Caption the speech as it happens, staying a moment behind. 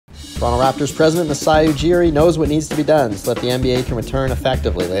Toronto Raptors president Masai Ujiri knows what needs to be done so that the NBA can return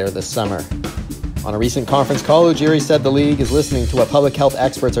effectively later this summer. On a recent conference call, Ujiri said the league is listening to what public health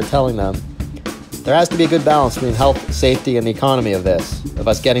experts are telling them. There has to be a good balance between health, safety, and the economy of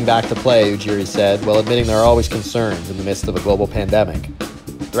us getting back to play, Ujiri said, while admitting there are always concerns in the midst of a global pandemic.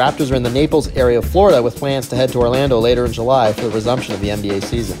 The Raptors are in the Naples area of Florida with plans to head to Orlando later in July for the resumption of the NBA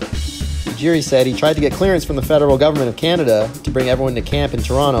season. Ujiri said he tried to get clearance from the federal government of Canada to bring everyone to camp in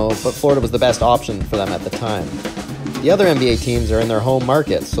Toronto, but Florida was the best option for them at the time. The other NBA teams are in their home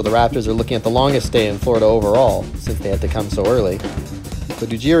markets, so the Raptors are looking at the longest stay in Florida overall, since they had to come so early. But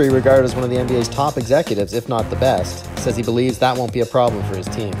Ujiri, regarded as one of the NBA's top executives, if not the best, says he believes that won't be a problem for his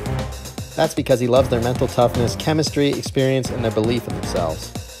team. That's because he loves their mental toughness, chemistry, experience, and their belief in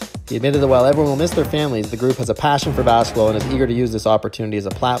themselves. He admitted that while everyone will miss their families, the group has a passion for basketball and is eager to use this opportunity as a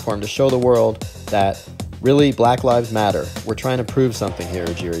platform to show the world that, really, Black Lives Matter. We're trying to prove something here,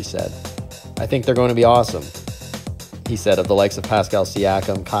 Ujiri said. I think they're going to be awesome, he said of the likes of Pascal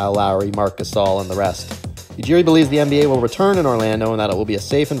Siakam, Kyle Lowry, Marc Gasol, and the rest. Ujiri believes the NBA will return in Orlando and that it will be a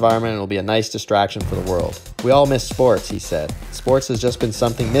safe environment and it will be a nice distraction for the world. We all miss sports, he said. Sports has just been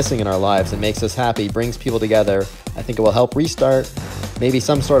something missing in our lives and makes us happy, brings people together. I think it will help restart maybe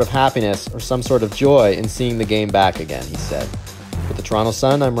some sort of happiness or some sort of joy in seeing the game back again, he said. With the Toronto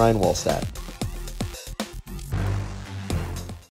Sun, I'm Ryan Wolstad.